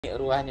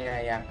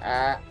Urwahnya yang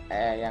A,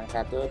 yang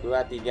 1, 2,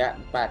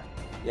 3, 4.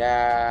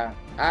 Yang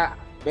A,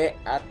 B,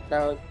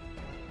 atau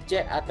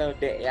C, atau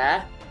D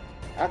ya.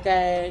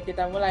 Oke,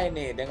 kita mulai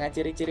nih dengan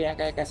ciri-ciri yang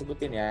kayak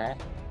sebutin ya.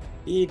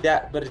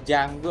 Tidak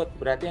berjanggut,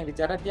 berarti yang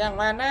dicoret yang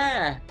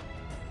mana?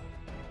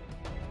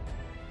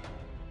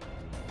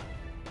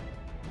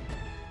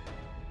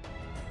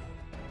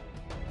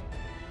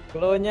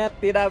 Cluenya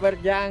tidak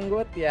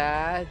berjanggut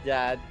ya.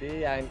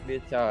 Jadi yang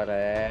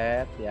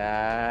dicoret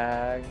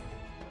yang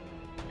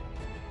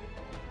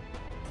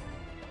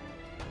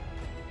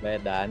B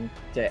dan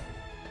C.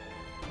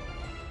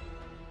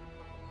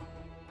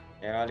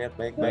 Ya, lihat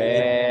B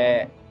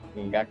baik-baik.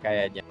 enggak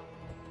kayaknya.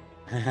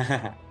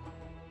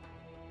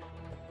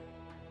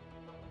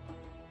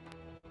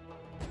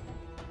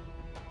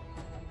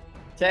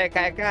 C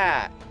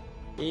kakak.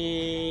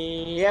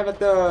 Iya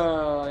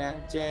betul, yang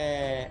C.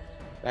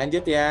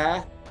 Lanjut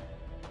ya.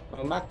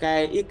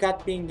 Memakai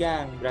ikat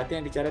pinggang,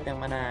 berarti yang dicoret yang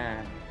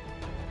mana?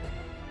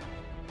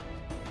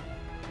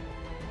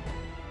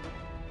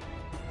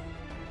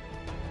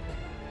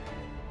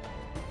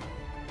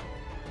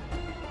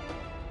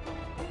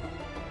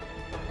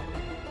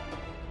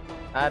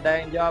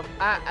 Ada yang jawab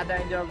A, ada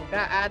yang jawab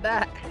enggak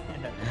ada.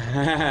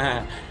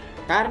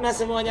 Karena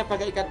semuanya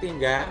pakai ikat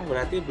pinggang,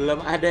 berarti belum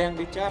ada yang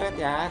dicoret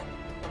ya.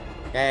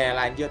 Oke,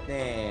 lanjut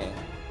nih.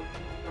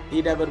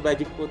 Tidak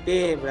berbaju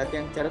putih, berarti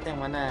yang coret yang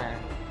mana?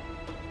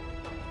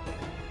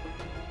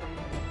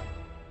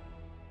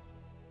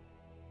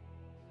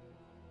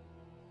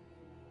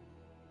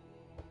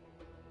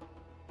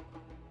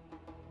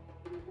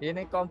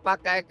 Ini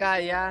kompak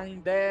kakak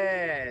yang D.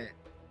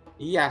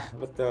 Iya,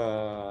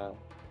 betul.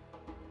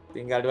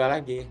 Tinggal dua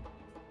lagi.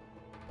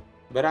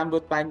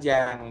 Berambut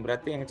panjang,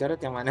 berarti yang coret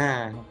yang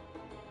mana?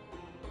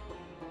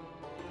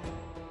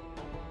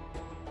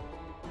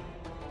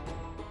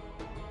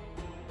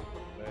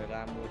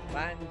 Berambut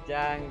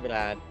panjang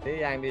berarti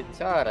yang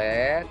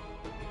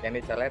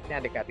dicoretnya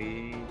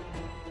adik-adik.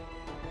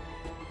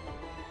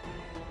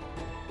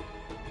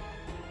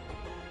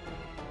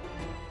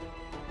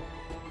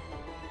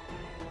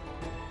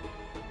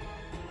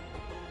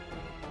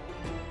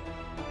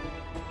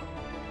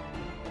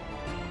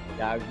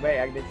 Yang B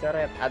yang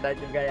dicoret, ada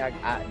juga yang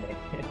A nih.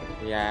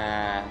 Ya,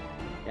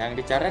 yang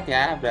dicoret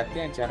ya,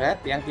 berarti yang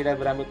coret yang tidak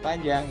berambut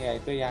panjang,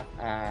 yaitu yang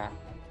A.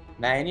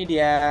 Nah, ini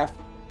dia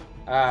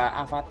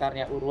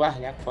avatarnya Urwah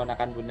ya,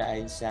 keponakan Bunda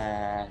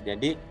Aisyah.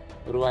 Jadi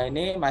Urwah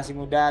ini masih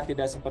muda,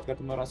 tidak sempat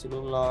ketemu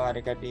Rasulullah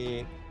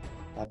adik-adik.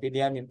 Tapi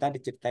dia minta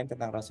diceritain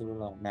tentang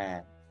Rasulullah.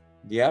 Nah,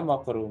 dia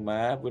mau ke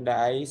rumah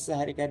Bunda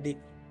Aisyah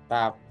adik-adik.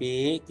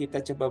 Tapi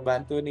kita coba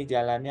bantu nih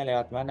jalannya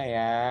lewat mana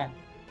ya.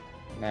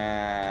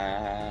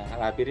 Nah,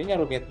 labirinnya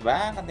rumit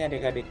banget nih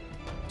adik-adik.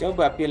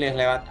 Coba pilih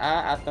lewat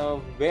A atau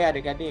B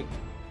adik-adik.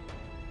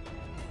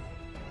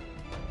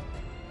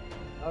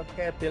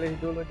 Oke, pilih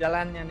dulu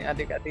jalannya nih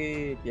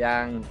adik-adik.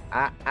 Yang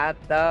A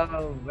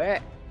atau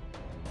B.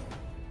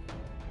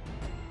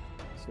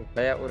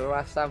 Supaya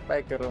Urwah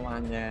sampai ke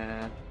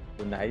rumahnya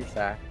Bunda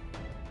Aisyah.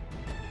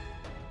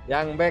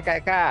 Yang B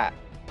kakak.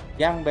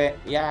 Yang B,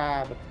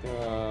 ya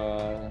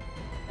betul.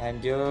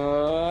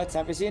 Lanjut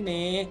sampai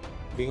sini.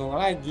 Bingung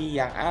lagi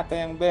yang A atau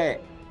yang B?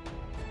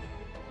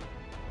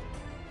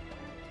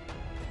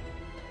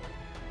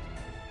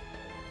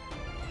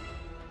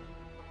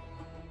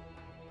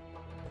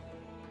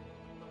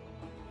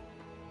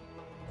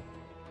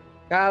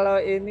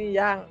 Kalau ini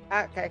yang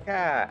A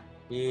kakak.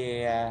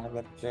 Iya,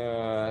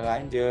 betul.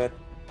 Lanjut.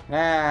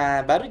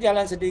 Nah, baru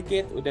jalan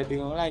sedikit udah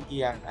bingung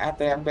lagi yang A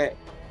atau yang B.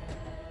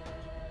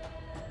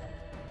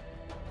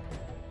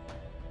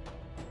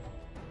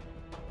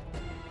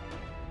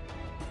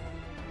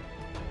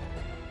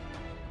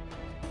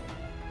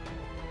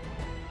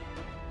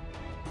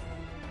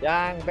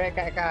 Yang B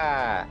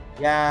kakak.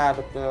 Ya,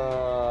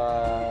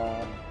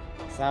 betul.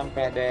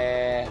 Sampai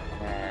deh.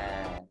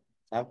 Nah,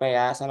 sampai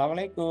ya.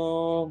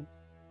 Assalamualaikum.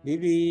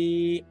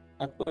 Bibi,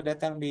 aku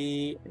datang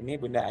di ini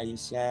Bunda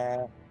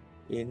Aisyah.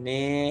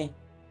 Ini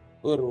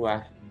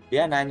Urwah.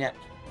 Dia nanya,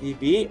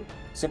 Bibi,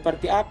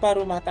 seperti apa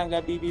rumah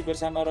tangga Bibi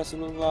bersama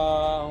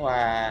Rasulullah?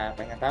 Wah,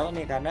 pengen tahu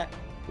nih karena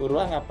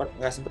Urwah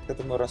nggak sempat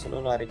ketemu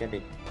Rasulullah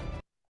adik-adik.